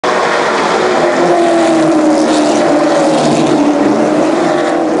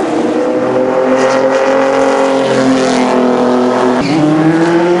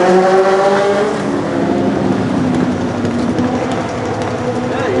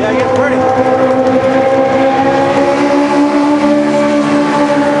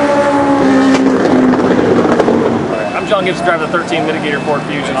gets to drive the 13 Mitigator Ford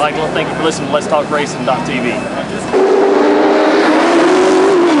Fusion. I'd like to thank you for listening to Let's Talk Racing.tv.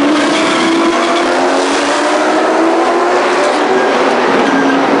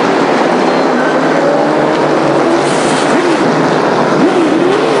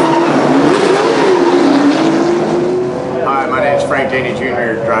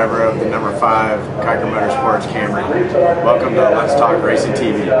 Jr., driver of the number 5 Kiker Motorsports Camry. Welcome to Let's Talk Racing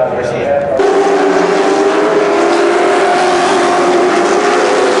TV.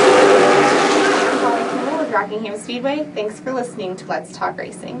 With Rockingham Speedway. Thanks for listening to Let's Talk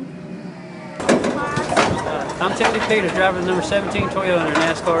Racing. I'm Tony Peter, driver of the number 17 Toyota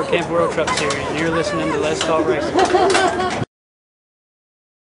NASCAR Camp World Truck Series, and you're listening to Let's Talk Racing.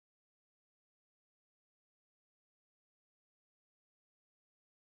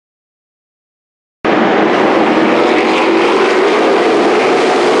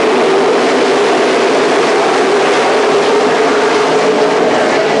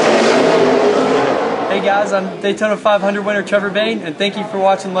 Hey guys, I'm Daytona 500 winner Trevor Bain, and thank you for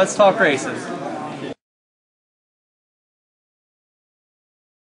watching Let's Talk Racing.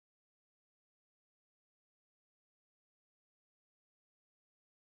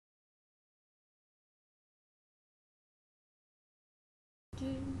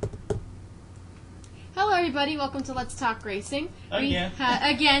 Hello everybody, welcome to Let's Talk Racing. Again.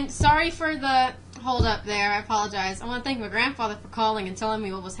 Again, sorry for the hold up there, I apologize. I want to thank my grandfather for calling and telling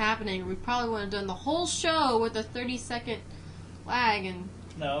me what was happening. We probably would have done the whole show with a 30-second lag and...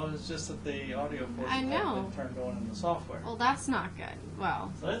 No, it's just that the audio portion hadn't been turned on in the software. Well, that's not good.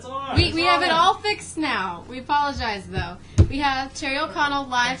 Well, So it's alright. we have it all fixed now. We apologize though. We have Terry O'Connell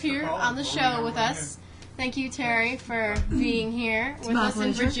live here on the show with us. Thank you, Terry, for being here with us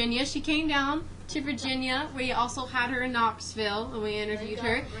in Virginia. She came down to Virginia. We also had her in Knoxville, and we interviewed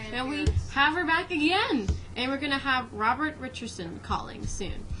her. And we have her back again. And we're going to have Robert Richardson calling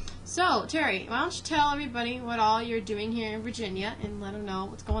soon. So, Terry, why don't you tell everybody what all you're doing here in Virginia and let them know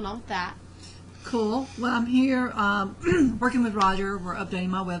what's going on with that. Cool. Well, I'm here working with Roger. We're updating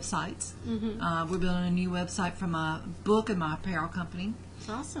my websites. We're building a new website for my book and my apparel company.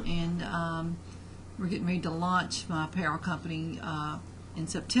 Awesome. And we're getting ready to launch my apparel company in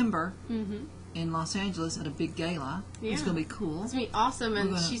September in Los Angeles at a big gala. Yeah. It's going to be cool. It's going to be awesome,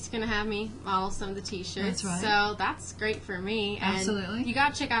 and she's going to have me model some of the t-shirts. That's right. So that's great for me. Absolutely. And you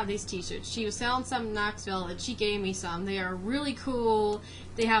got to check out these t-shirts. She was selling some in Knoxville, and she gave me some. They are really cool.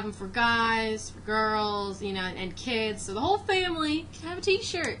 They have them for guys, for girls, you know, and kids. So the whole family can have a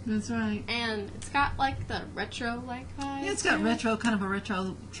t-shirt. That's right. And it's got, like, the retro-like vibe. Yeah, it's got retro, kind of a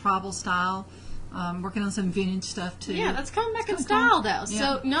retro tribal style. Working on some vintage stuff too. Yeah, that's coming back in style though. Yeah,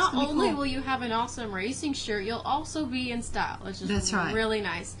 so not only will you have an awesome racing shirt, you'll also be in style, which is really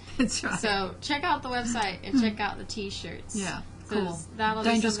nice. That's right. So check out the website and check out the t-shirts. Yeah, cool.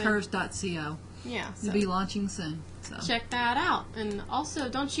 DangerousCurves.co. Yeah, so it'll be launching soon. So. Check that out. And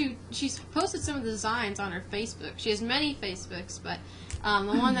also, she's posted some of the designs on her Facebook. She has many Facebooks, but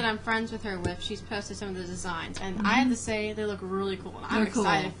the one that I'm friends with her with, she's posted some of the designs. And I have to say, they look really cool. And I'm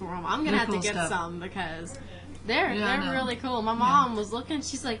excited for them. I'm going to have to get some because they're really cool. My mom was looking,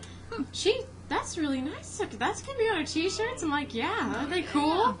 she's like, that's really nice. That's going to be on her t-shirts? I'm like, yeah, aren't they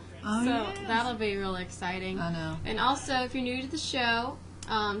cool? Oh, so that'll be really exciting. I know. And also, if you're new to the show,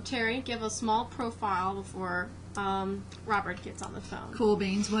 Terry, give a small profile before Robert gets on the phone. Cool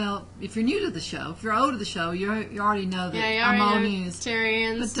beans. Well, if you're new to the show, if you're old to the show, you already know that I'm all news. Terry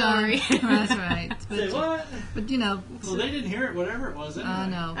and the story. That's right. But, Say what? But you know. Well, they didn't hear it, whatever it was. Anyway.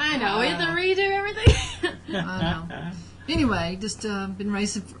 I know. We had to redo everything. I know. Anyway, just been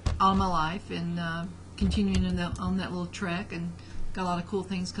racing all my life and continuing on that little trek, and got a lot of cool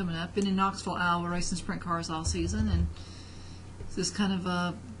things coming up. Been in Knoxville, Iowa, racing sprint cars all season, and just kind of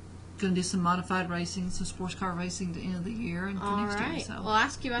going to do some modified racing, some sports car racing at the end of the year and for next year. So we'll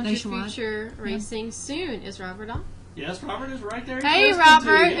ask you about your future racing soon. Is Robert on? Yes, Robert is right there. Hey,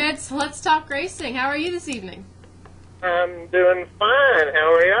 Robert. It's Let's Talk Racing. How are you this evening? I'm doing fine.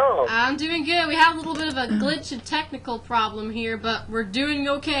 How are y'all? I'm doing good. We have a little bit of a glitch and technical problem here, but we're doing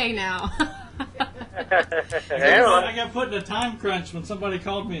okay now. I got put in a time crunch when somebody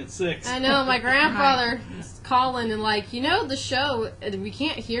called me at 6. I know, my grandfather was calling and like, the show, we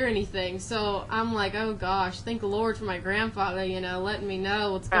can't hear anything. So I'm like, oh gosh, thank the Lord for my grandfather, letting me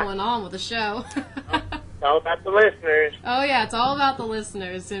know what's going on with the show. It's all about the listeners. Oh yeah, it's all about the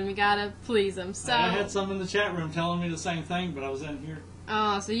listeners, and we gotta please them. So I had some in the chat room telling me the same thing, but I was in here.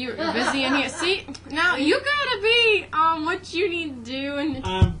 Oh, so you're busy in here. See, now you gotta be on what you need to do,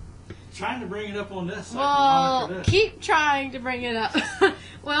 and trying to bring it up on this. Well, keep trying to bring it up.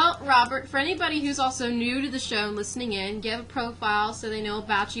 Well, Robert, for anybody who's also new to the show and listening in, give a profile so they know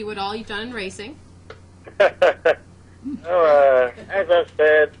about you, what all you've done in racing. Well, as I've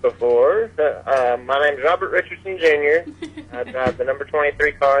said before, my name's Robert Richardson Jr. I drive the number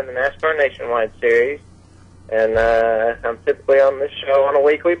 23 car in the NASCAR Nationwide Series, and I'm typically on this show on a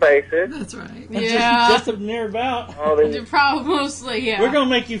weekly basis. That's right. Yeah. Just near about. Probably mostly, yeah. We're going to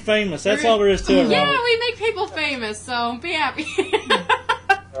make you famous. That's all there is to it, Yeah, Robert. we make people famous, so be happy.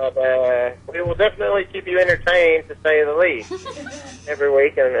 We will definitely keep you entertained, to say the least, every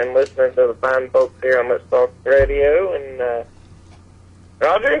week, and listening to the fine folks here on Let's Talk Radio. And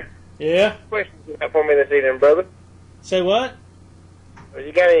Roger? Yeah? What questions you got for me this evening, brother? Say what?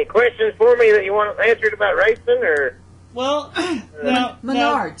 You got any questions for me that you want answered about racing, or? Well, now...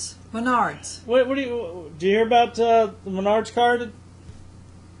 Menards. What do you hear about the Menards card?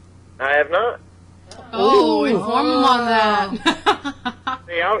 I have not. Oh, inform them on that.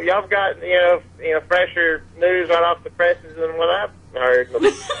 Y'all got fresher news right off the presses than what I've heard.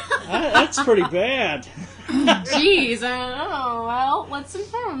 That's pretty bad. Jeez, oh well, let's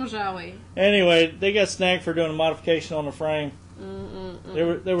inform them, shall we? Anyway, they got snagged for doing a modification on the frame.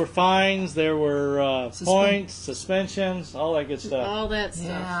 There were fines, there were points, suspensions, all that good stuff. All that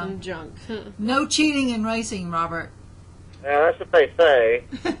stuff and junk. No cheating in racing, Robert. That's what they say.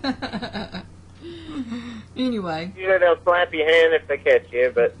 Anyway. Usually they'll slap your hand if they catch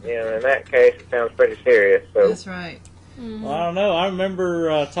you, but in that case it sounds pretty serious. So. That's right. Mm-hmm. Well, I don't know. I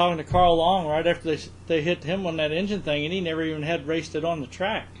remember talking to Carl Long right after they hit him on that engine thing, and he never even had raced it on the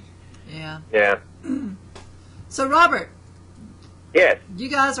track. Yeah. Yeah. So, Robert. Yes. You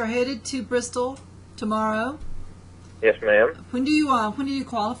guys are headed to Bristol tomorrow. Yes, ma'am. When do you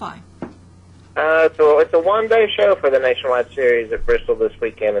qualify? So it's a one-day show for the Nationwide Series at Bristol this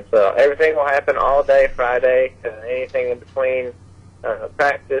weekend. It's everything will happen all day Friday. Anything in between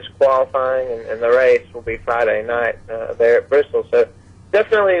practice, qualifying, and the race will be Friday night there at Bristol. So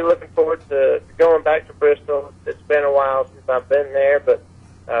definitely looking forward to going back to Bristol. It's been a while since I've been there, but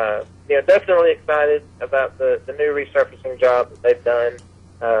definitely excited about the new resurfacing job that they've done.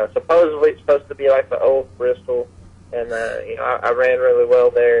 Supposedly it's supposed to be like the old Bristol. And, I ran really well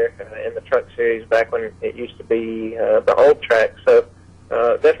there in the truck series back when it used to be the old track. So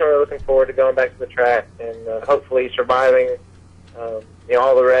definitely looking forward to going back to the track and hopefully surviving,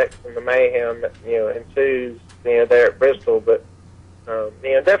 all the wrecks and the mayhem that, ensues, there at Bristol. But,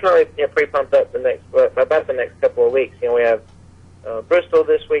 definitely pretty pumped up about the next couple of weeks. We have Bristol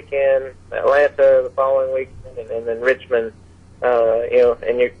this weekend, Atlanta the following weekend, and then Richmond.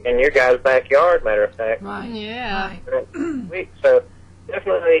 In your guys' backyard, matter of fact. Right. Yeah. Right. So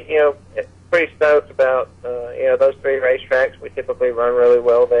definitely, pretty stoked about those three racetracks. We typically run really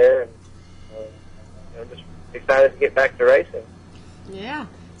well there, and just excited to get back to racing. Yeah.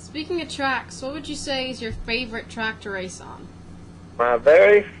 Speaking of tracks, what would you say is your favorite track to race on? My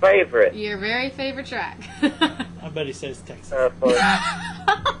very favorite. Your very favorite track. I bet he says Texas.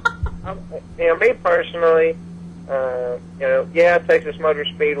 Me personally. Texas Motor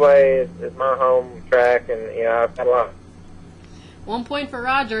Speedway is my home track, and I've got a lot. 1 point for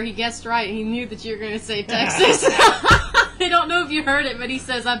Roger. He guessed right. He knew that you were going to say Texas. I don't know if you heard it, but he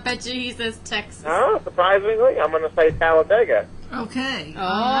says, I bet you he says Texas. Oh, surprisingly, I'm going to say Talladega. Okay.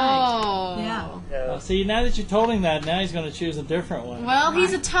 Oh. Right. Yeah. See, now that you told him that, now he's going to choose a different one. Well,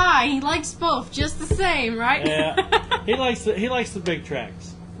 he's a tie. He likes both just the same, right? Yeah. He likes the big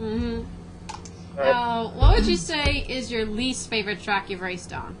tracks. Mm-hmm. What would you say is your least favorite track you've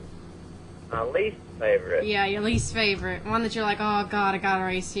raced on? My least favorite? Yeah, your least favorite. One that you're like, oh, God, I got to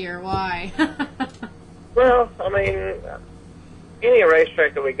race here. Why? Well, I mean, any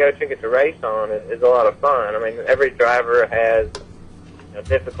racetrack that we go to get to race on is a lot of fun. I mean, every driver has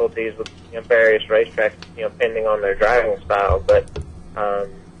difficulties with various racetracks, depending on their driving style. But, I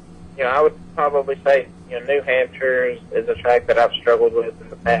would probably say, New Hampshire is a track that I've struggled with in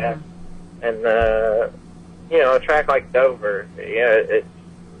the past. And, a track like Dover,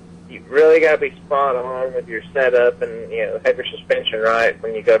 you really got to be spot on with your setup and, have your suspension right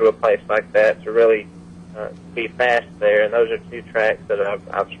when you go to a place like that to really be fast there. And those are two tracks that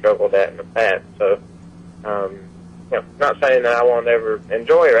I've struggled at in the past. So, not saying that I won't ever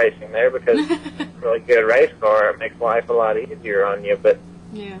enjoy racing there because it's a really good race car. It makes life a lot easier on you. But,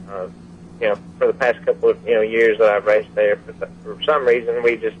 for the past couple of years that I've raced there, for some reason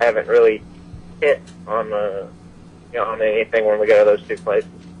we just haven't really hit on on anything when we go to those two places.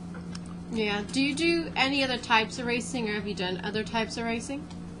 Yeah. Do you do any other types of racing, or have you done other types of racing?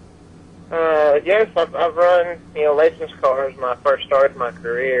 Yes, I've run, Legends cars when I first started my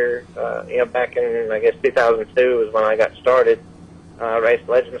career. Back in, I guess, 2002 was when I got started. I raced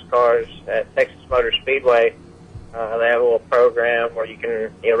Legends cars at Texas Motor Speedway. They have a little program where you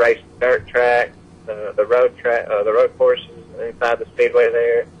can, race the dirt track, the road track, the road courses inside the speedway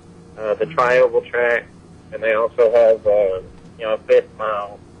there, the tri-oval track, and they also have, a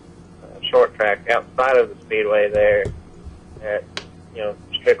 5th-mile short track outside of the speedway there at,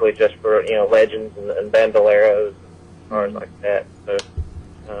 strictly just for, Legends and Bandoleros and cars like that. So,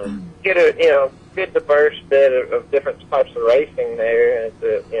 get a, good diverse bit of different types of racing there, and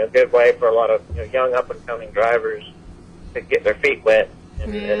it's a, good way for a lot of, young up-and-coming drivers to get their feet wet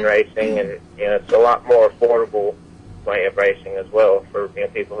in racing, and, it's a lot more affordable way of racing as well for,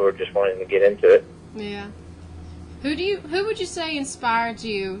 people who are just wanting to get into it. Yeah. Who would you say inspired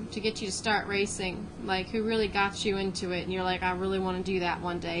you to get you to start racing? Like, who really got you into it, and you're like, I really want to do that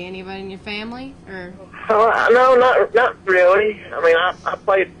one day? Anybody in your family, or? No, not really. I mean, I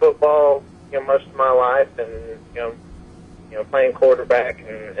played football, most of my life, and playing quarterback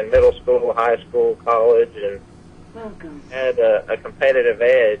in middle school, high school, college, and had a competitive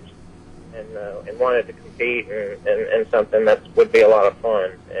edge, and wanted to compete in something that would be a lot of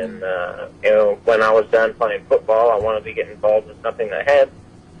fun. And when I was done playing football, I wanted to get involved in something that had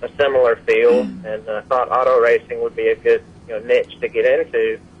a similar feel, and I thought auto racing would be a good niche to get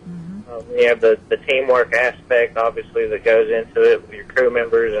into. You have the teamwork aspect, obviously, that goes into it with your crew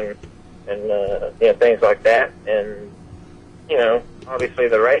members and things like that, and obviously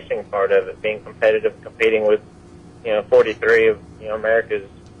the racing part of it, being competitive, competing with 43 of America's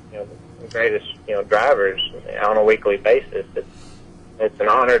greatest drivers on a weekly basis. It's an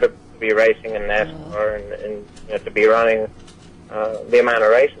honor to be racing in NASCAR and to be running the amount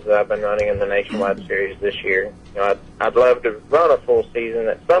of races that I've been running in the Nationwide Series this year. I'd love to run a full season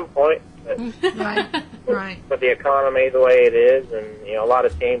at some point, but Right. with the economy the way it is, and a lot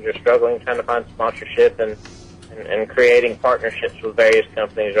of teams are struggling trying to find sponsorship and creating partnerships with various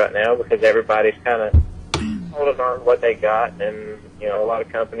companies right now, because everybody's kind of holding on to what they got, and a lot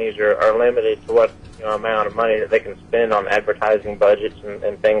of companies are limited to what amount of money that they can spend on advertising budgets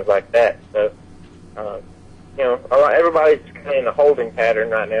and things like that. So everybody's kind of in a holding pattern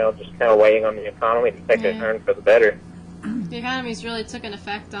right now, just kind of waiting on the economy to take a turn for the better. The economy's really took an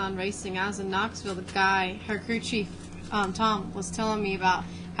effect on racing. I was in Knoxville. The guy, her crew chief, Tom, was telling me about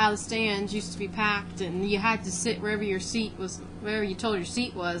how the stands used to be packed, and you had to sit wherever your seat was, wherever you told your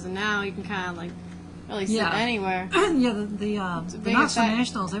seat was, and now you can kind of like really sit anywhere. The Knoxville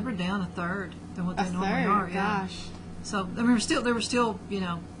Nationals, they were down a third than what they normally are. Gosh. So I mean, there were still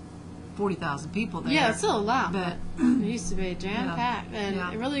 40,000 people there. Yeah, it's still a lot, but it used to be jam-packed, and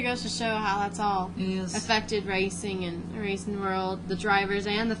it really goes to show how that's all affected racing and the racing world, the drivers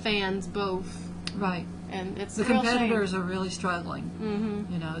and the fans both. Right. And it's the a real competitors shame. are really struggling.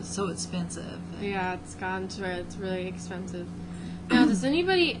 It's so expensive. Yeah, it's gotten to where it's really expensive. Now, does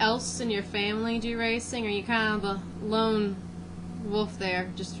anybody else in your family do racing, or are you kind of a lone wolf there,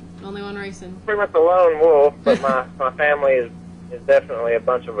 just only one racing? Pretty much a lone wolf, but my family is definitely a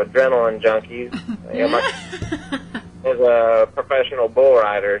bunch of adrenaline junkies. He's a professional bull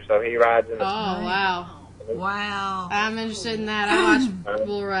rider, so he rides in the Wow. I'm interested in that. I watch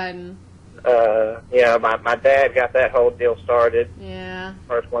bull riding. My dad got that whole deal started. Yeah.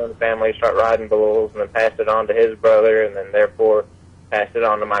 First one in the family to start riding bulls, and then passed it on to his brother, and then therefore passed it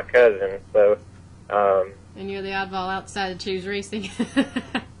on to my cousin. So. And you're the oddball outside to choose racing. He's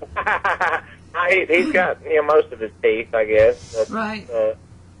got most of his teeth, I guess. That's, right.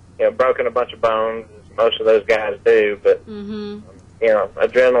 Broken a bunch of bones, as most of those guys do. But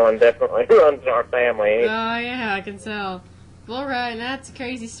adrenaline definitely runs in our family. Oh yeah, I can tell. Bull riding, that's a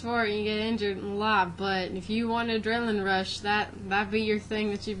crazy sport. You get injured a lot, but if you want an adrenaline rush, that'd be your thing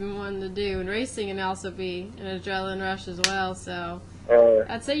that you've been wanting to do. And racing can also be an adrenaline rush as well. So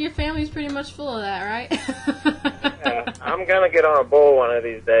I'd say your family's pretty much full of that, right? Yeah, I'm gonna get on a bull one of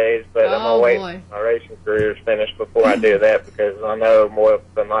these days, but I'm gonna wait until my racing career is finished before I do that, because I know more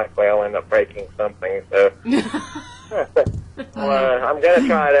than likely I'll end up breaking something. So I'm gonna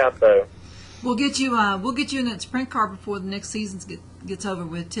try it out though. We'll get you in that sprint car before the next season gets over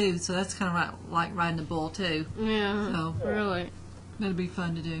with too. So that's kind of like riding a bull too. Yeah. So really, that'll be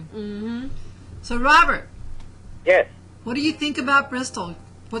fun to do. So Robert. Yes. What do you think about Bristol?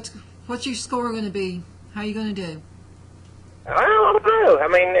 What's your score going to be? How are you going to do? I don't know. I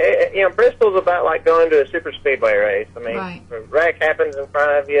mean, Bristol's about like going to a super speedway race. I mean, the wreck happens in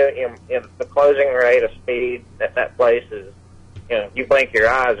front of you. The closing rate of speed at that place is, you blink your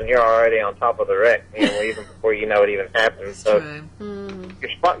eyes and you're already on top of the wreck, even before you know it even happened. So, true.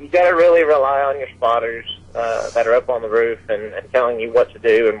 you got to really rely on your spotters that are up on the roof and telling you what to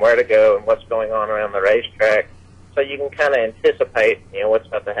do and where to go and what's going on around the racetrack, so you can kind of anticipate, what's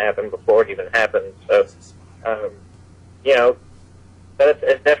about to happen before it even happens. So, but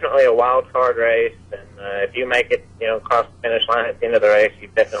it's definitely a wild card race, and if you make it, across the finish line at the end of the race, you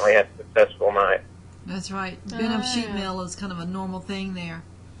definitely have a successful night. That's right. Benham sheet metal is kind of a normal thing there,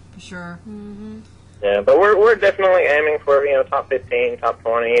 for sure. Mm-hmm. Yeah, but we're definitely aiming for top 15, top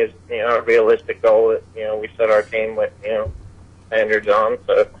 20 is a realistic goal that we set our team with standards on.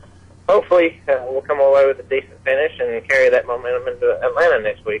 So hopefully we'll come away with a decent finish and carry that momentum into Atlanta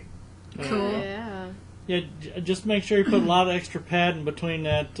next week. Cool. Yeah. Yeah, just make sure you put a lot of extra padding between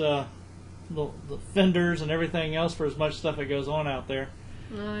that the fenders and everything else for as much stuff that goes on out there.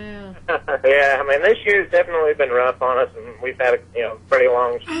 Oh, yeah. Yeah, I mean, this year's definitely been rough on us, and we've had pretty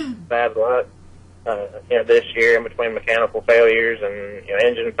long bad luck. This year in between mechanical failures and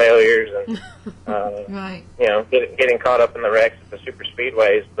engine failures and right. Getting caught up in the wrecks at the super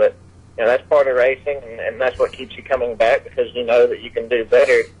speedways, but that's part of racing, and that's what keeps you coming back, because you know that you can do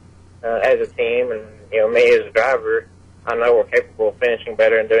better as a team, and me as a driver, I know we're capable of finishing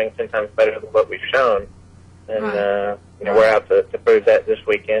better and doing 10 times better than what we've shown, and we're out to prove that this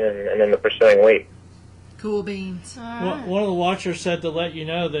weekend and in the pursuing week. Cool beans. One of the watchers said to let you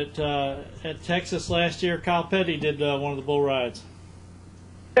know that at Texas last year, Kyle Petty did one of the bull rides.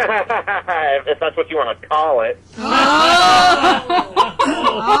 If that's what you want to call it. All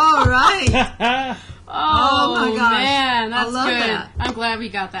right. Oh my gosh. Man, that's I love good. that. I'm glad we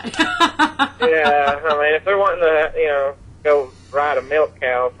got that. Yeah, I mean, if they're wanting to, go ride a milk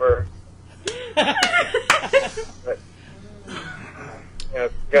cow for, go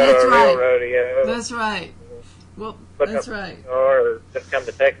to a real rodeo. That's right. Well, that's right. Or just come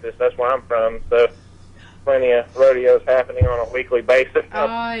to Texas. That's where I'm from. So plenty of rodeos happening on a weekly basis.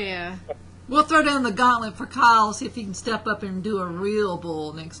 Oh, yeah. We'll throw down the gauntlet for Kyle, see if he can step up and do a real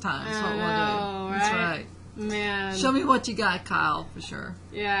bull next time. That's what we'll do. That's right. Man. Show me what you got, Kyle, for sure.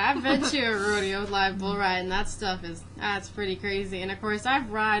 Yeah, I've been to a rodeo live bull ride, and that stuff that's pretty crazy. And of course, I've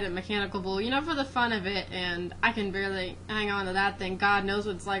ride a mechanical bull, for the fun of it, and I can barely hang on to that thing. God knows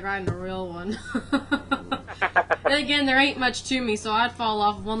what it's like riding a real one. Then again, there ain't much to me, so I'd fall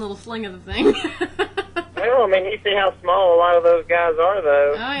off one little fling of the thing. Well, I mean, you see how small a lot of those guys are,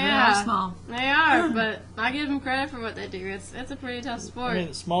 though. Oh, yeah. They are small. They are, but I give them credit for what they do. It's a pretty tough sport. I mean,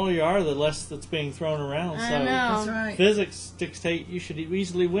 the smaller you are, the less that's being thrown around. I So know. That's right. physics dictate you should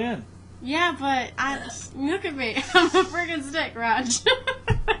easily win. Yeah, but look at me. I'm a friggin' stick, Raj.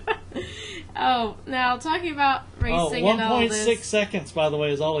 Oh, now talking about racing and all this. 1.6 seconds, by the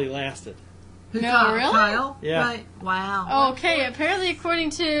way, is all he lasted. Who, No, Kyle? really? Kyle? Yeah. Right. Wow. Okay, apparently according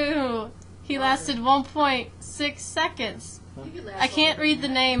to he lasted 1.6 seconds. I can't read the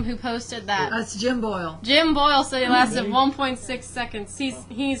name who posted that. That's Jim Boyle. Jim Boyle said he lasted 1.6 seconds.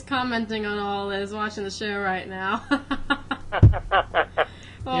 He's commenting on all this, watching the show right now.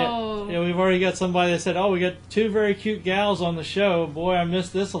 Oh. Yeah, we've already got somebody that said, we got two very cute gals on the show. Boy, I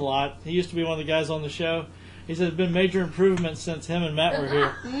missed this a lot. He used to be one of the guys on the show. He said there's been major improvements since him and Matt were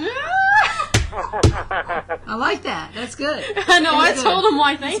here. I like that. That's good. I know, I That's told good. him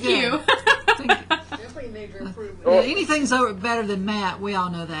why, That's thank you. Thank you. Yeah, anything's better than Matt. We all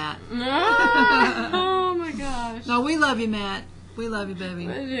know that. Oh my gosh. No, we love you, Matt. We love you, baby.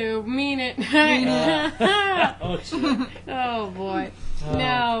 I do. Mean it. Oh boy.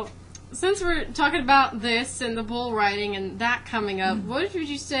 Now, since we're talking about this and the bull riding and that coming up, what would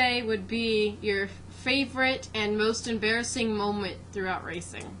you say would be your favorite and most embarrassing moment throughout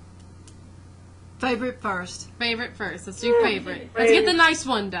racing? Favorite first. Favorite first. Let's do favorite. Let's get the nice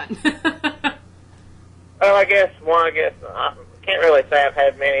one done. Well, I guess I can't really say I've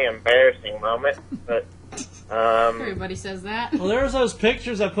had many embarrassing moments, but Everybody says that. Well, there was those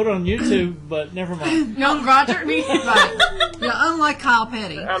pictures I put on YouTube, but never mind. No, Roger. Right. Yeah, unlike Kyle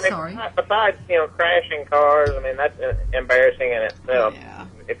Petty. I mean, Sorry. besides crashing cars, I mean that's embarrassing in itself. Yeah.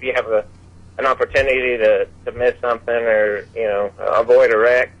 If you have an opportunity to miss something or avoid a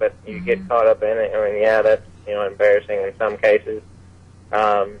wreck, but you get caught up in it, I mean, yeah, that's embarrassing in some cases.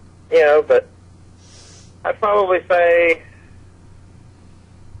 But I'd probably say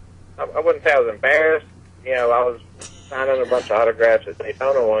I wouldn't say I was embarrassed. I was signing a bunch of autographs at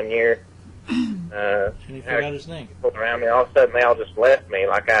Daytona one year. And he forgot his name. People around me, all of a sudden they all just left me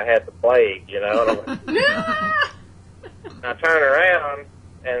like I had the plague, And I turn around,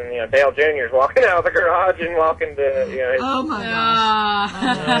 and Dale Jr.'s walking out of the garage and walking to his. Oh my gosh.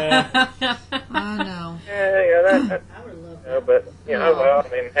 I know. That but well, I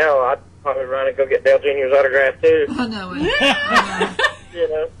mean, hell, I'd probably run and go get Dale Jr.'s autograph too. I know it. I know.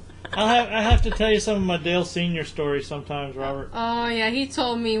 I have to tell you some of my Dale Sr. stories sometimes, Robert. Oh, yeah, he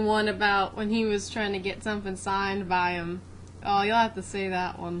told me one about when he was trying to get something signed by him. Oh, you'll have to say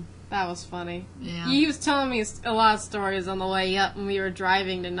that one. That was funny. Yeah. He was telling me a lot of stories on the way up when we were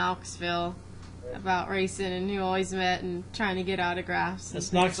driving to Knoxville about racing and who always met and trying to get autographs.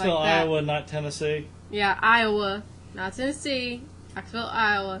 It's Knoxville, like that. Iowa, not Tennessee. Yeah, Iowa, not Tennessee. Knoxville,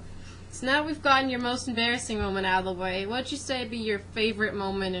 Iowa. So now we've gotten your most embarrassing moment out of the way. What would you say be your favorite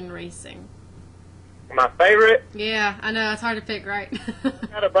moment in racing? My favorite? Yeah, I know, it's hard to pick, right?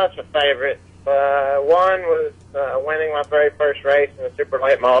 Got a bunch of favorites. One was winning my very first race in a super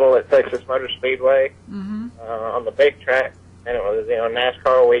late model at Texas Motor Speedway on the big track. And it was,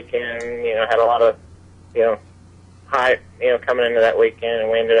 NASCAR weekend, had a lot of, hype, coming into that weekend, and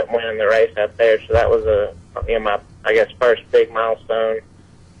we ended up winning the race out there. So that was my, I guess, first big milestone.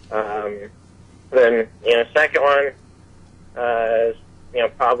 Then, second one is,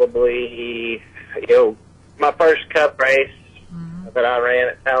 probably, my first Cup race that I ran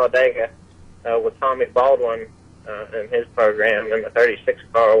at Talladega with Tommy Baldwin in his program in the 36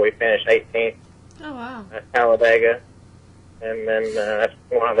 car. We finished 18th at Talladega. And then that's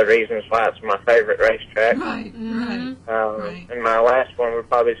one of the reasons why it's my favorite racetrack. Right. And my last one would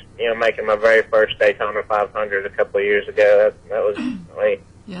probably, making my very first Daytona 500 a couple of years ago. That was really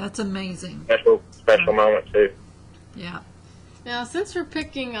Yeah, that's amazing. special moment too. Yeah. Now, since we're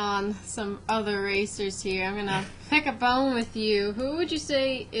picking on some other racers here, I'm going to pick a bone with you. Who would you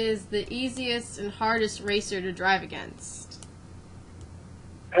say is the easiest and hardest racer to drive against?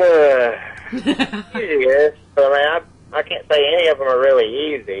 Yes. But, I can't say any of them are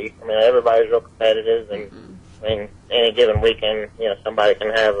really easy. I mean, everybody's real competitive, and any given weekend, somebody can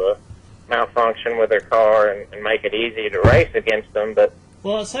have a malfunction with their car and make it easy to race against them. But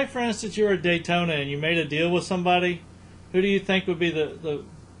well, say for instance you were at Daytona and you made a deal with somebody. Who do you think would be the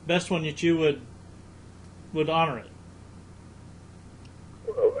best one that you would honor it?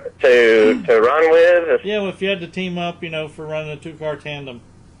 To run with? Yeah, well, if you had to team up, for running a 2-car tandem.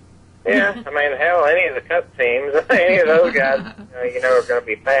 Yeah, I mean, hell, any of the Cup teams, any of those guys, are going to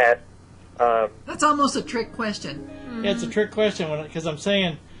be fast. That's almost a trick question. Yeah, it's a trick question because I'm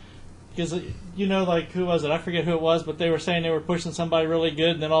saying, because like who was it? I forget who it was, but they were saying they were pushing somebody really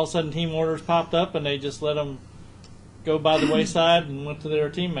good, and then all of a sudden team orders popped up, and they just let them go by the wayside and went to their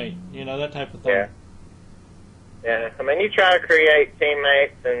teammate. That type of thing. Yeah. Yeah, I mean, you try to create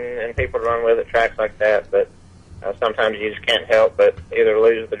teammates and people to run with at tracks like that, but sometimes you just can't help but either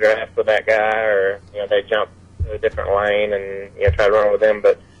lose the draft with that guy or, they jump to a different lane and, try to run with them.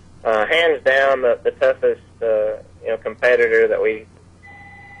 But hands down, the toughest, competitor that we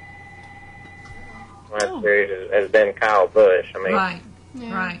last series has been Kyle Busch. I mean,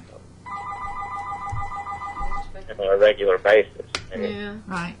 Right. On a regular basis. And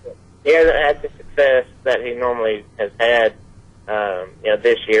he hasn't had the success that he normally has had,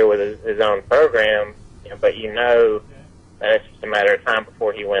 this year with his own program. But that it's just a matter of time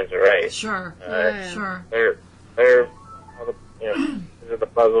before he wins a race. Sure. Sure. They're all the, pieces of the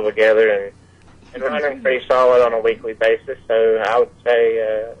puzzle together and running pretty solid on a weekly basis. So I would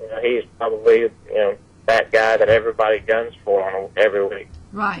say he's probably that guy that everybody guns for every week.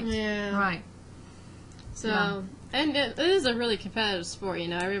 Right. Yeah. Right. So, and it is a really competitive sport.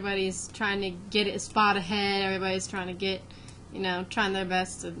 Everybody's trying to get a spot ahead. Everybody's trying to get. Trying their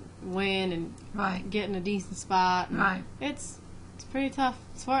best to win and get in a decent spot. Right. It's pretty tough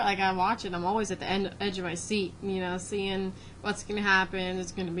sport. Like, I watch it, I'm always at the edge of my seat, seeing what's going to happen.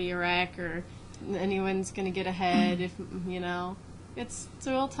 It's going to be a wreck or anyone's going to get ahead. If it's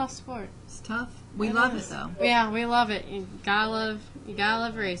a real tough sport. It's tough. We love it, though. Yeah, we love it. You gotta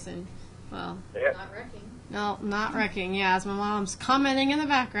love racing. Well, Not wrecking. no, not wrecking. Yeah, as my mom's commenting in the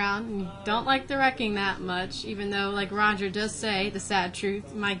background, you don't like the wrecking that much, even though, like Roger does say, the sad truth,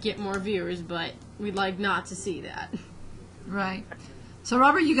 you might get more viewers, but we'd like not to see that. Right. So,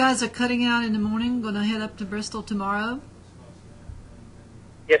 Robert, you guys are cutting out in the morning, going to head up to Bristol tomorrow?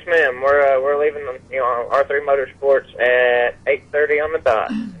 Yes, ma'am. We're leaving R3 Motorsports at 8:30 on the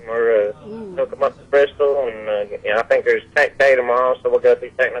dot. And we're hook them up to Bristol, and I think there's tech day tomorrow, so we'll go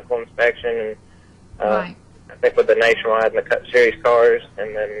through technical inspection and I think with the Nationwide and the Cup Series cars,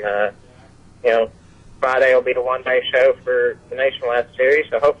 and then Friday will be the one-day show for the Nationwide Series.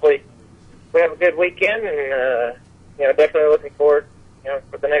 So hopefully we have a good weekend, and definitely looking forward.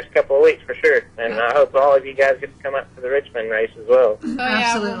 For the next couple of weeks for sure. And I hope all of you guys get to come up to the Richmond race as well. Oh,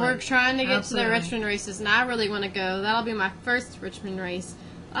 yeah, we're trying to get to the Richmond races, and I really want to go. That'll be my first Richmond race.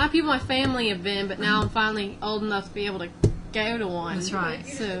 A lot of people in my family have been, but now I'm finally old enough to be able to go to one. That's right.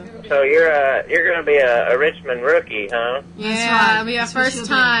 So you're going to be a Richmond rookie, huh? Yeah, it'll be our first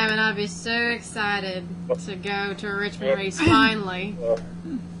time, and I'll be so excited to go to a Richmond race finally. Well,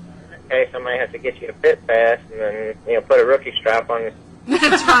 in that case, I may have to get you a pit pass and then put a rookie stripe on you.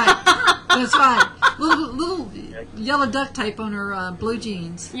 That's right. That's right. Little yellow duct tape on her blue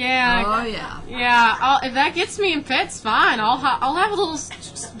jeans. Yeah. Oh yeah. Yeah. If that gets me in pits, fine. I'll have a little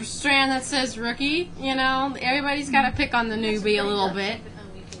strand that says rookie. Everybody's got to pick on the newbie a little bit.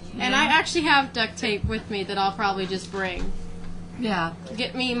 And I actually have duct tape with me that I'll probably just bring. Yeah.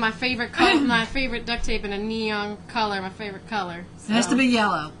 Get me my favorite color, my favorite duct tape in a neon color, my favorite color. So. It has to be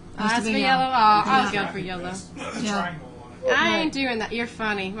yellow. Has to be yellow. Oh, I was going for yellow. Yeah. I ain't doing that. You're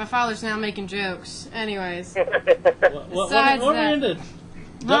funny. My father's now making jokes. Anyways. What are we into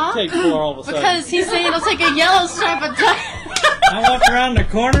duct tape for all of a sudden? Because he's saying it'll take a yellow stripe of duct. I walked around the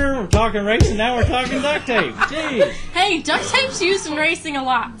corner, we're talking racing, now we're talking duct tape. Jeez. Hey, duct tape's used in racing a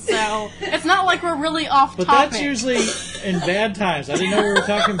lot, so it's not like we're really off topic. But that's usually in bad times. I didn't know we were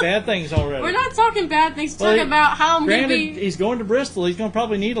talking bad things already. We're not talking bad things. We're talking about how I'm going to be... He's going to Bristol. He's going to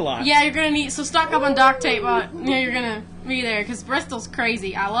probably need a lot. Yeah, you're going to need... So stock up on duct tape while you're going to be there, because Bristol's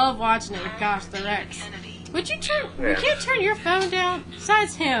crazy. I love watching it. Gosh, the wrecks. Would you turn... You can't turn your phone down?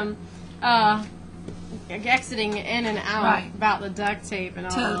 Besides him, exiting in and out about the duct tape and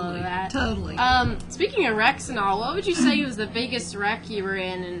all of that. Totally. Speaking of wrecks and all, what would you say was the biggest wreck you were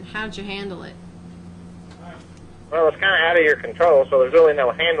in, and how'd you handle it? Well, it's kind of out of your control, so there's really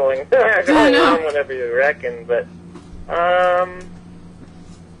no handling going on whenever you're wrecking. But I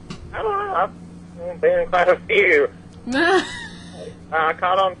don't know. I've been in quite a few. I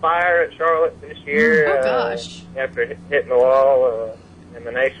caught on fire at Charlotte this year. Oh gosh! After hitting the wall in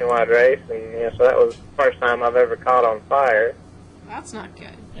the nationwide race, and so that was the first time I've ever caught on fire. That's not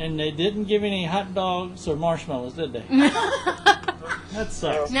good. And they didn't give any hot dogs or marshmallows, did they? That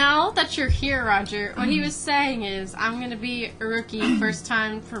sucks. Now that you're here, Roger, what he was saying is, I'm going to be a rookie first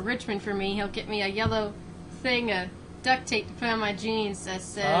time for Richmond for me. He'll get me a yellow thing of duct tape to put on my jeans that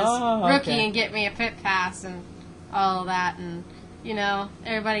says rookie and get me a pit pass and all that. And,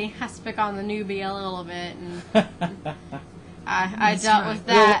 everybody has to pick on the newbie a little bit. And I dealt with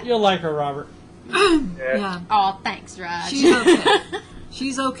that. You'll like her, Robert. Yeah. Oh, thanks, Raj. She's okay.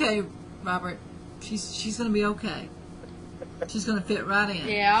 She's okay, Robert. She's going to be okay. She's going to fit right in.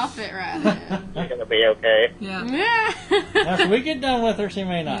 Yeah, I'll fit right in. You're going to be okay. Yeah. After we get done with her, she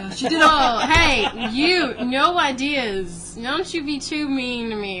may not. Yeah, she did. Oh, hey, no ideas. Don't you be too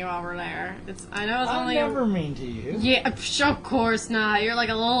mean to me while we're there. I know it's only... I'm never mean to you. Yeah, of course not. You're like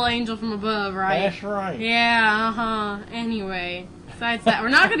a little angel from above, right? That's right. Yeah, Anyway, besides that, we're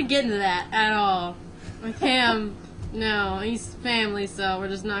not going to get into that at all. With him, no, he's family, so we're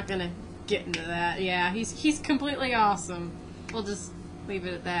just not going to get into that. Yeah, he's completely awesome. We'll just leave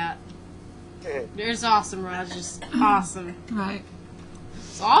it at that. There's awesome, Raj. Just awesome. Right.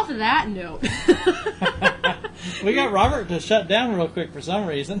 So off of that note. We got Robert to shut down real quick for some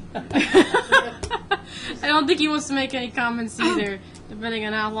reason. I don't think he wants to make any comments either, depending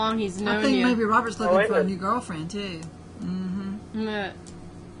on how long he's known you. I think maybe Robert's looking for a new girlfriend, too. Mm-hmm.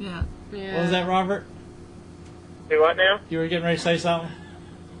 Yeah. What was that, Robert? Do what now? You were getting ready to say something?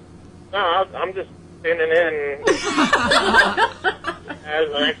 No, I'm just tuning in as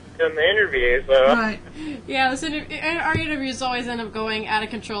I come the interview. So. Right. Yeah, our interviews always end up going out of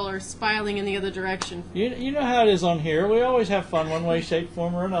control or spiraling in the other direction. You know how it is on here. We always have fun one way, shape,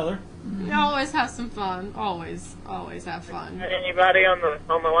 form, or another. We always have some fun. Always have fun. Anybody on the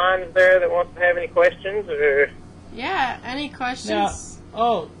lines there that wants to have any questions? Or? Yeah, any questions?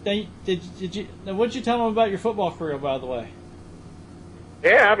 Now, did you? What'd you tell them about your football career, by the way?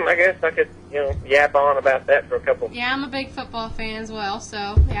 Yeah, I guess I could, yap on about that for a couple. Yeah, I'm a big football fan as well,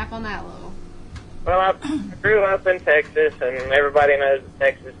 so yap on that a little. Well, I grew up in Texas, and everybody knows that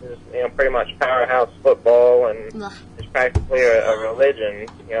Texas is, pretty much powerhouse football, and it's practically a religion,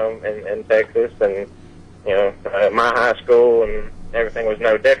 in Texas, and my high school and everything was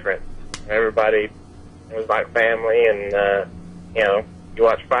no different. Everybody was like family, and you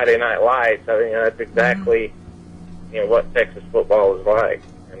watch Friday Night Lights. I mean, that's exactly. What Texas football is like.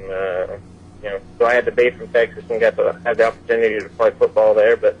 And, glad to be from Texas and got to have the opportunity to play football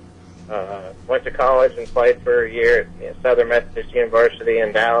there, but went to college and played for a year at Southern Methodist University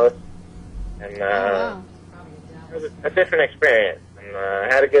in Dallas. And it was a different experience. And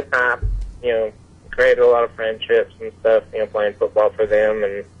I had a good time, created a lot of friendships and stuff, playing football for them,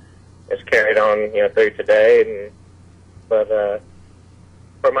 and it's carried on, through today. But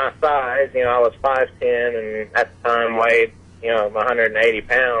for my size, I was 5'10", and at the time weighed, 180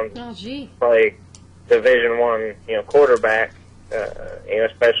 pounds. Oh, gee. Play Division I, quarterback.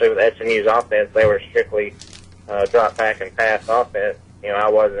 Especially with SMU's offense, they were strictly drop back and pass offense. I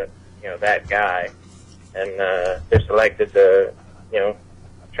wasn't, that guy, and just elected to,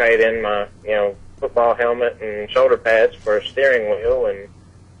 trade in my, football helmet and shoulder pads for a steering wheel, and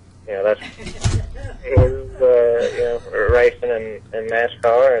that's it was, racing and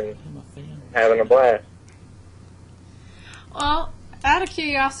NASCAR and having a blast. Well, out of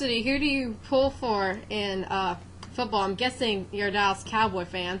curiosity, who do you pull for in football? I'm guessing you're a Dallas Cowboy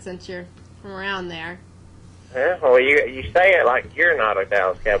fan since you're from around there. Yeah, well, you say it like you're not a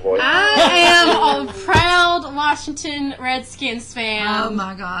Dallas Cowboy fan. I am a proud Washington Redskins fan. Oh,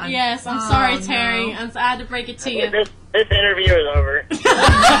 my God. Yes, I'm sorry, Terry. I had to break it to you. This interview is over.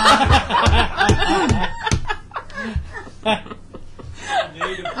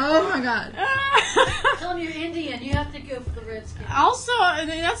 Oh, my God. Tell them you're Indian. You have to go for the Redskins. Also,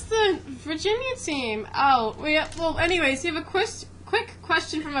 that's the Virginia team. Oh, well, anyways, you have a quick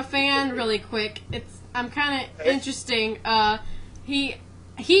question from a fan, really quick. I'm kind of interesting. He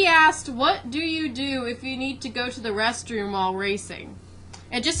asked, what do you do if you need to go to the restroom while racing?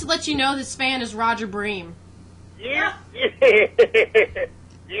 And just to let you know, this fan is Roger Brehm. Yeah. Do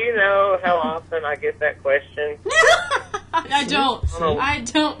you know how often I get that question? I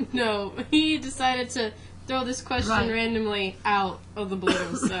don't know. He decided to throw this question randomly out of the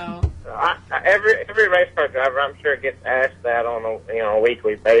blue. So every race car driver, I'm sure, gets asked that on a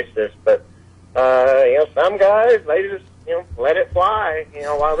weekly basis. But some guys, they just let it fly.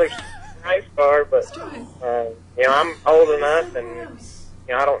 While they're in a race car. But I'm old enough, and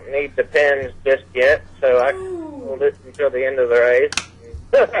I don't need the pins just yet, so I can hold it until the end of the race.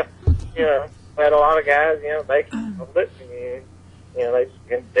 But a lot of guys, they can hold it, and they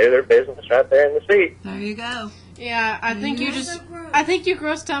can do their business right there in the seat. There you go. Yeah, I think you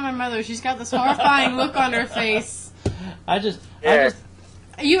grossed out my mother. She's got this horrifying look on her face.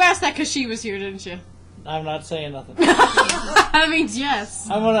 You asked that because she was here, didn't you? I'm not saying nothing. That means yes.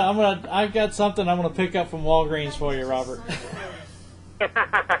 I've got something I'm gonna pick up from Walgreens for you, Robert.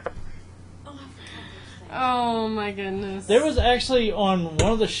 Oh my goodness. There was actually on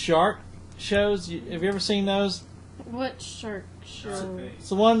one of the shark shows. Have you ever seen those? What shark show? It's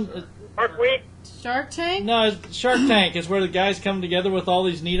the one. Shark Week? Shark Tank? No, it's Shark Tank is where the guys come together with all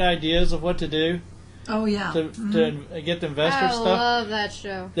these neat ideas of what to do. Oh, yeah. To get the investor stuff. I love that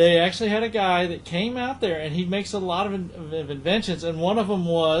show. They actually had a guy that came out there, and he makes a lot of inventions, and one of them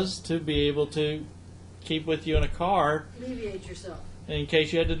was to be able to keep with you in a car. Alleviate yourself. In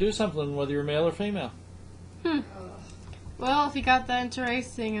case you had to do something, whether you're male or female. Well, if he got that into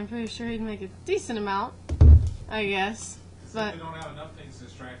racing, I'm pretty sure he'd make a decent amount, I guess. But we don't have enough things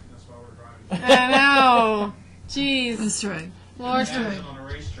distracting us while we're driving. I know. Jeez. That's right. Lord. On a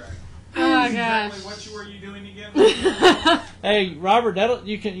racetrack. Oh my gosh. What were you doing again? Hey, Robert,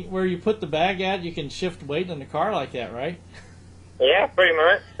 where you put the bag at, you can shift weight in the car like that, right? Yeah, pretty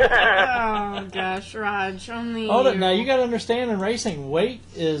much. Oh gosh, Raj, only Hold it now. You got to understand, in racing, weight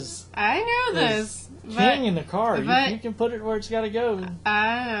is. I know this. King in the car. You can put it where it's got to go.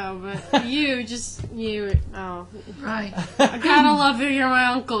 I know, but you. Oh, right. I kind of love you. You're my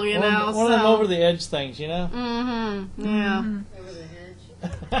uncle, One of them over the edge things, Yeah. Over the hedge.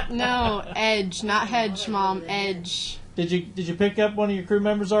 No, edge, not hedge, Mom. Edge. Did you pick up one of your crew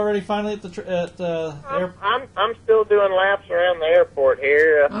members already? Finally at the airport. I'm still doing laps around the airport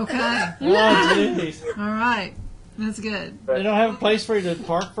here. Okay. Oh, jeez. All right. That's good. They don't have a place for you to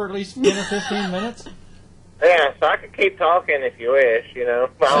park for at least 10 or 15 minutes? Yeah, so I could keep talking if you wish,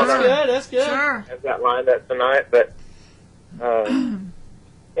 That's good. Sure. I've got lined up tonight, but, a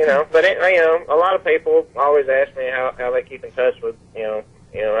lot of people always ask me how they keep in touch with, us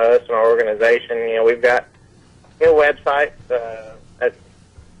and our organization. We've got, websites, at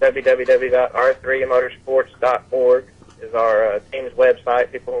www.r3motorsports.org is our team's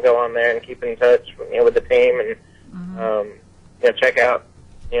website. People can go on there and keep in touch with the team and check out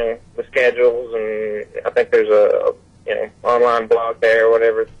the schedules, and I think there's a online blog there or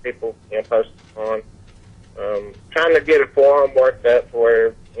whatever people post on. Trying to get a forum worked up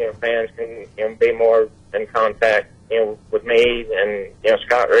where fans can be more in contact with me and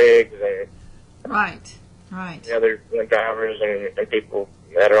Scott Riggs and right. The other drivers and people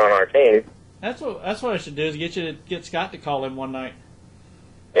that are on our team. That's what I should do, is get Scott to call him one night.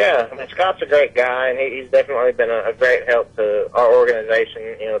 Yeah, I mean, Scott's a great guy, and he's definitely been a great help to our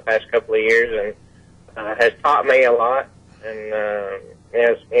organization, the past couple of years, and has taught me a lot, and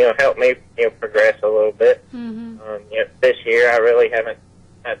has helped me progress a little bit. This year I really haven't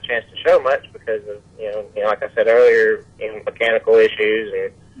had a chance to show much because of like I said earlier, mechanical issues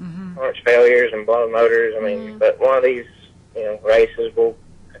and much failures and blown motors. I mean, but one of these, races will,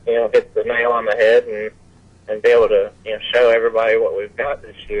 hit the nail on the head and be able to, show everybody what we've got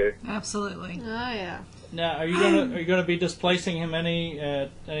this year. Absolutely. Oh yeah. Now, are you gonna be displacing him any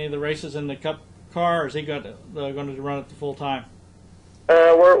at any of the races in the Cup car, or is he going to run it the full time?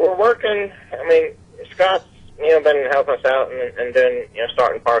 We're working. I mean, Scott's been helping us out and doing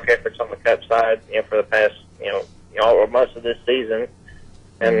starting park efforts on the Cup side for the past most of this season,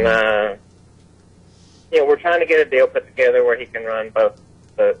 and we're trying to get a deal put together where he can run both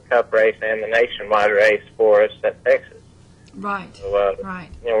the Cup race and the nationwide race for us at Texas. Right. So, right.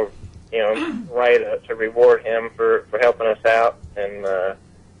 We're ready to reward him for helping us out, and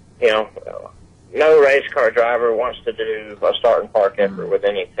no race car driver wants to do a start and park effort with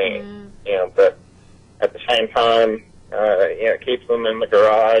any team, but at the same time, it keeps them in the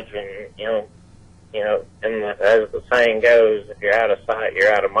garage, and and as the saying goes, if you're out of sight,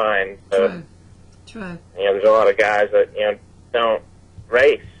 you're out of mind. So, True. There's a lot of guys that don't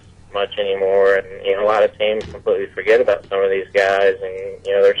race much anymore, and a lot of teams completely forget about some of these guys, and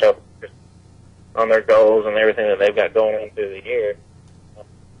they're so focused on their goals and everything that they've got going into the year.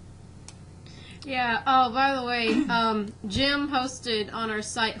 Yeah. Oh, by the way, Jim posted on our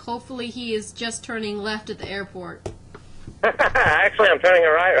site. Hopefully, he is just turning left at the airport. Actually, I'm turning it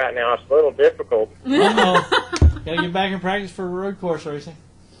right now. It's a little difficult. Gotta get back in practice for road course racing.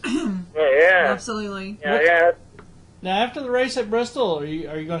 Yeah. Absolutely. Yeah. Now, after the race at Bristol, are you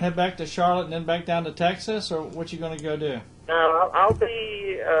going to head back to Charlotte and then back down to Texas, or what you going to go do? No, I'll be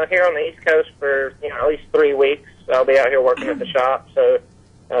here on the East Coast for at least 3 weeks. I'll be out here working at the shop. So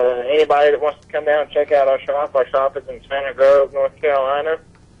anybody that wants to come down and check out our shop is in Santa Grove, North Carolina,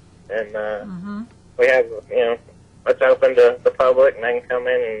 and we have it's open to the public, and they can come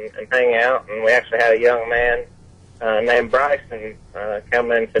in and hang out. And we actually had a young man named Bryson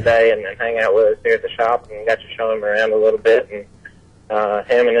come in today and hang out with us here at the shop, and got to show him around a little bit. And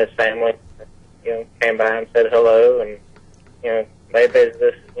him and his family, came by and said hello, and they visit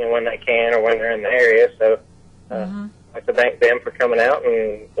us, when they can or when they're in the area. So I'd like to thank them for coming out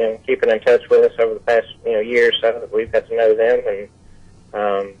and keeping in touch with us over the past year or so that we've got to know them.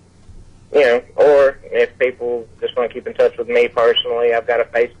 And or if people just want to keep in touch with me personally, I've got a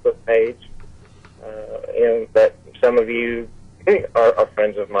Facebook page. That some of you are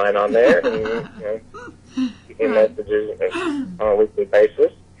friends of mine on there, and you can messages on a weekly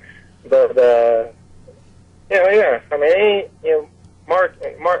basis. But I mean,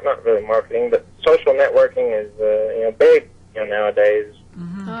 not really marketing, but social networking is big nowadays.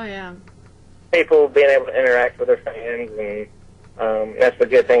 Oh yeah. People being able to interact with their fans, and that's the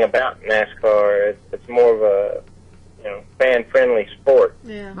good thing about NASCAR. It's more of a fan-friendly sport.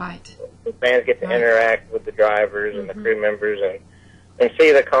 Yeah. Right. The fans get to interact with the drivers and the crew members and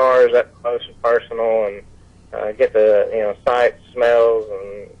see the cars up close and personal, and get the sights, smells,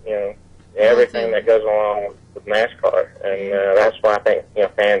 and everything that goes along with NASCAR. And that's why I think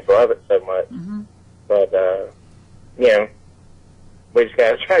fans love it so much. But we just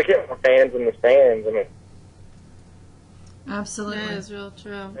got to try to get more fans in the stands. I mean, absolutely. That is real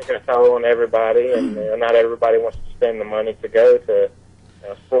true. Taking a toll on everybody, and not everybody wants to spend the money to go to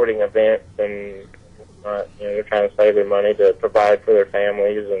sporting events, and they're trying to save their money to provide for their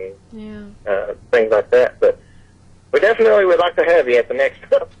families and things like that. But we definitely would like to have you at the next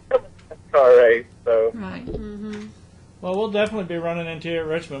car race. So. Right. Well, we'll definitely be running into you at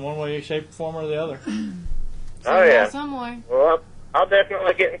Richmond, one way, shape, form, or the other. Oh yeah. Somewhere. Well, I'll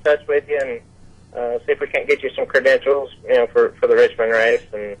definitely get in touch with you and see if we can't get you some credentials, for the Richmond race,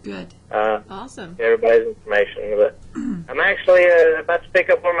 and good. Awesome. Get everybody's information. But I'm actually about to pick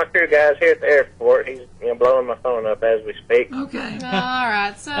up one of my crew guys here at the airport. He's blowing my phone up as we speak. Okay. All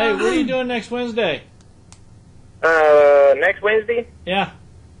right. So. Hey, what are you doing next Wednesday? Next Wednesday? Yeah.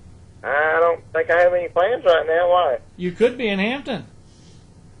 I don't think I have any plans right now. Why? You could be in Hampton.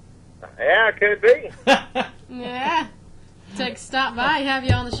 Yeah, I could be. Yeah. To stop by, have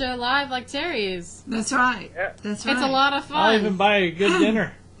you on the show live like Terry is. That's right. Yeah. That's right. It's a lot of fun. I'll even buy you a good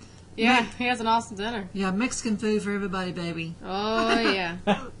dinner. Yeah, he has an awesome dinner. Yeah, Mexican food for everybody, baby. Oh, yeah.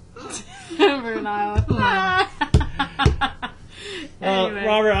 Over in Iowa. Anyway.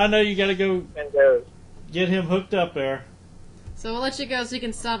 Robert, I know you got to go get him hooked up there. So we'll let you go so you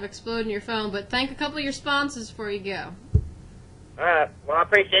can stop exploding your phone, but thank a couple of your sponsors before you go. All right. Well, I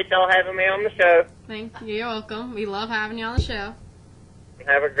appreciate y'all having me on the show. Thank you. You're welcome. We love having you on the show.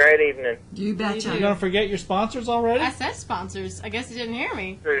 Have a great evening. You betcha. You going to forget your sponsors already? I said sponsors. I guess you didn't hear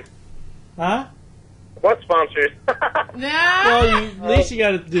me. Huh? What sponsors? No. Well, at least you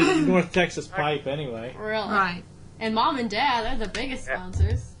got to do North Texas Pipe anyway. Really? Right. And Mom and Dad, they're the biggest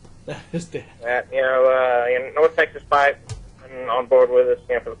sponsors. That is dead. North Texas Pipe been on board with us,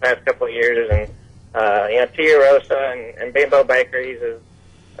 for the past couple of years, and Tia Rosa and Bimbo Bakeries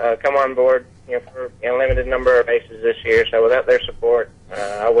has come on board, for a limited number of races this year. So without their support,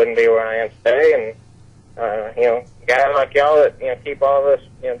 I wouldn't be where I am today. And guys like y'all that keep all of us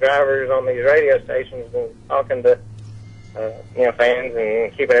drivers on these radio stations and talking to fans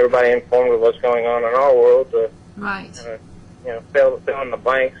and keeping everybody informed of what's going on in our world. Right. Fill in the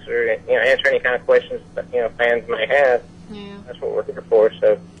blanks or answer any kind of questions that fans may have. Yeah. That's what we're here for.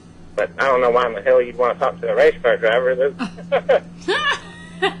 So, but I don't know why in the hell you'd want to talk to a race car driver.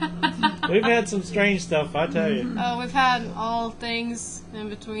 We've had some strange stuff, I tell you. Oh, we've had all things in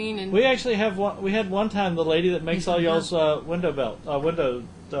between, and We actually have one. We had one time the lady that makes all y'all's window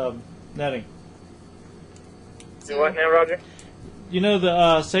netting. Do what now, Roger? You know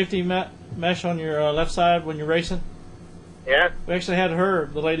the safety mesh on your left side when you're racing? Yeah. We actually had her,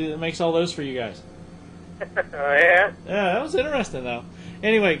 the lady that makes all those for you guys. Yeah. Yeah, that was interesting though.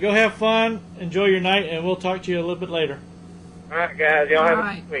 Anyway, go have fun, enjoy your night, and we'll talk to you a little bit later. All right, guys. Y'all have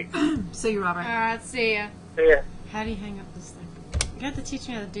right. a good week. See you, Robert. all right, see ya. See ya. How do you hang up this thing? You have to teach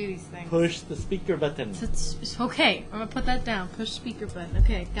me how to do these things. Push the speaker button. It's okay, I'm gonna put that down. Push speaker button.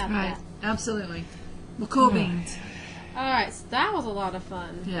 Okay, got Right. that. Absolutely. Well, cool beans. All right, so that was a lot of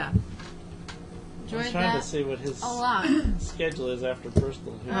fun. Yeah. I was Enjoyed trying that to see what his a lot. schedule is after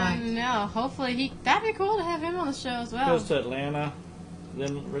Bristol. I know. Hopefully that'd be cool to have him on the show as well. Goes to Atlanta,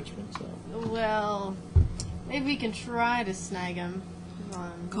 then Richmond. So Well, maybe we can try to snag him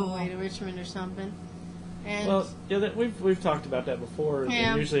on the way to Richmond or something. And well, yeah, we've talked about that before.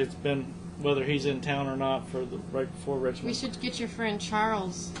 Yeah. And usually it's been whether he's in town or not for the right before Richmond. we should get your friend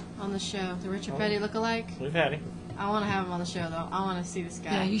Charles on the show, the Richard Oh. Petty lookalike. We've had him. I want to have him on the show though. I want to see this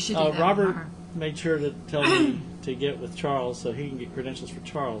guy. Yeah, you should do that. Robert made sure to tell me to get with Charles so he can get credentials for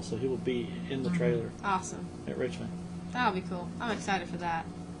Charles, so he will be in the trailer Awesome. at Richmond. That'll be cool. I'm excited for that.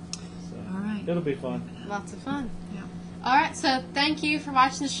 So All right. it'll be fun. Lots of fun. Yeah. All right, so thank you for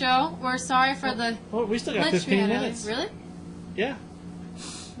watching the show. We're sorry for the Well, we still got glitch 15 we had minutes. earlier. Really? Yeah.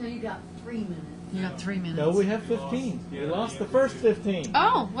 No, you got 3 minutes. You got 3 minutes. No, we have 15. We lost the first 15.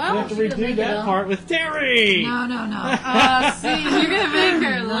 Oh, well. We have to she could redo make it that up. part with Terry. No, no, no. See, you're going to make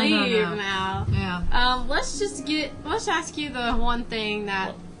her No, no, leave no. now. Yeah. Let's ask you the one thing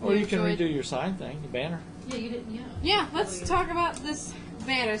that Or you can enjoyed. redo your sign thing, the banner. Yeah, you didn't. Yeah. Yeah, let's talk about this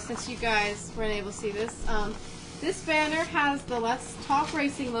banner since you guys weren't able to see this. This banner has the Let's Talk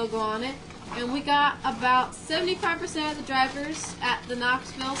Racing logo on it, and we got about 75% of the drivers at the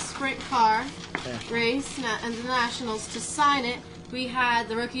Knoxville Sprint Car race and the Nationals to sign it. We had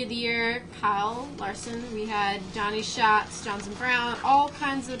the Rookie of the Year, Kyle Larson. We had Johnny Schatz, Johnson Brown, all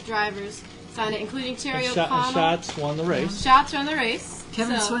kinds of drivers signed it, including Terry And O'Connell. Schatz won the race. Schatz won the race.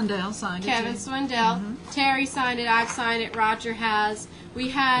 Kevin So- Swindell signed Kevin it. too. Swindell. Terry signed it. I've signed it. Roger has. We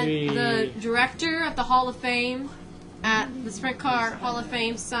had the director of the Hall of Fame at the Sprint Car Hall of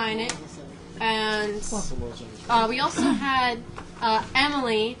Fame sign it. And we also had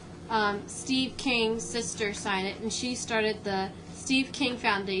Emily, Steve King's sister, sign it. And she started the Steve King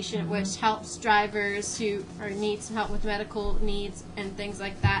Foundation, which helps drivers who need some help with medical needs and things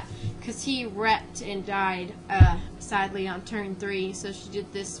like that. Because he wrecked and died, sadly, on turn 3. So she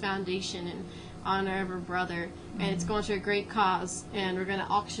did this foundation in honor of her brother. And it's going to a great cause. And we're going to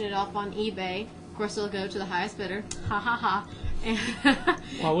auction it off on eBay. Of course, it'll go to the highest bidder. Ha ha ha.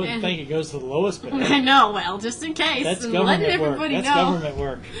 Well, I wouldn't think it goes to the lowest bidder. I know, well, just in case. That's and government letting work. everybody That's know. government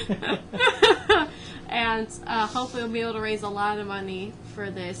work. And hopefully we'll be able to raise a lot of money for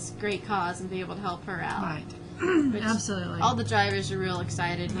this great cause and be able to help her out. Right. Which Absolutely. All the drivers are real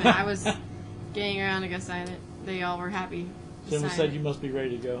excited. When I was getting around to go sign it, they all were happy to Jimmy sign said it. you must be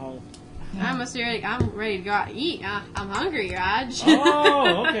ready to go home. I'm ready to go out and eat. I'm hungry, Raj.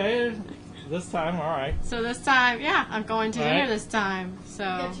 Oh, okay. This time, all right. So this time, yeah, I'm going to All dinner right. this time. So We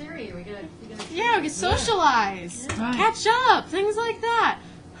got Terry. We got. yeah, we can socialize, Right. catch up, things like that.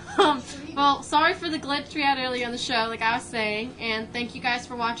 Well, sorry for the glitch we had earlier on the show, like I was saying, and thank you guys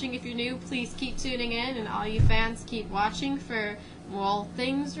for watching. If you're new, please keep tuning in, and all you fans keep watching for All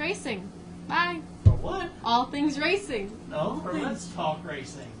Things Racing. Bye. For what? All Things Racing. No, for Let's Talk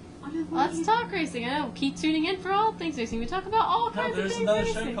Racing. Let's Talk Racing. I know. Keep tuning in for All Things Racing. We talk about all No, kinds of there's things another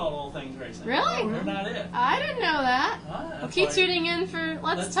racing. show called All Things Racing. Really? We're not it. I didn't know that. Well, That's keep why- tuning in for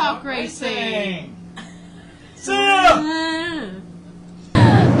Let's Talk Racing. See ya!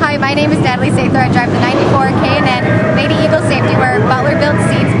 Hi, my name is Natalie Sather. I drive the 94 K&N Lady Eagle Safety Wear, Butler Built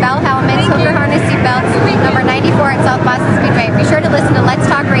Seats, Bell Helmets, Hooker Harness Seatbelts, number 94 at South Boston Speedway. Be sure to listen to Let's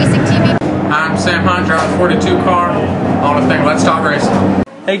Talk Racing TV. I'm Sam Hunt, driving 42 car on the thing Let's Talk Racing.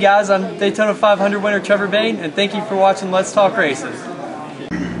 Hey guys, I'm Daytona 500 winner Trevor Bain, and thank you for watching Let's Talk Racing.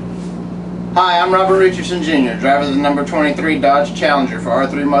 Hi, I'm Robert Richardson Jr., driver of the number 23 Dodge Challenger for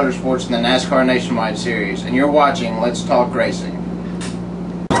R3 Motorsports in the NASCAR Nationwide Series, and you're watching Let's Talk Racing.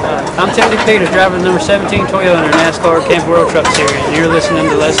 I'm Timothy Peter, driver of the number 17 Toyota in the NASCAR Camp World Truck Series, and you're listening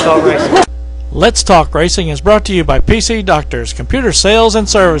to Let's Talk Racing. Let's Talk Racing is brought to you by PC Doctors, Computer Sales and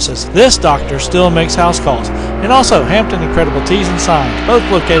Services. This doctor still makes house calls. And also Hampton Incredible Tees and Signs, both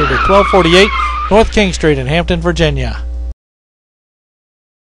located at 1248 North King Street in Hampton, Virginia.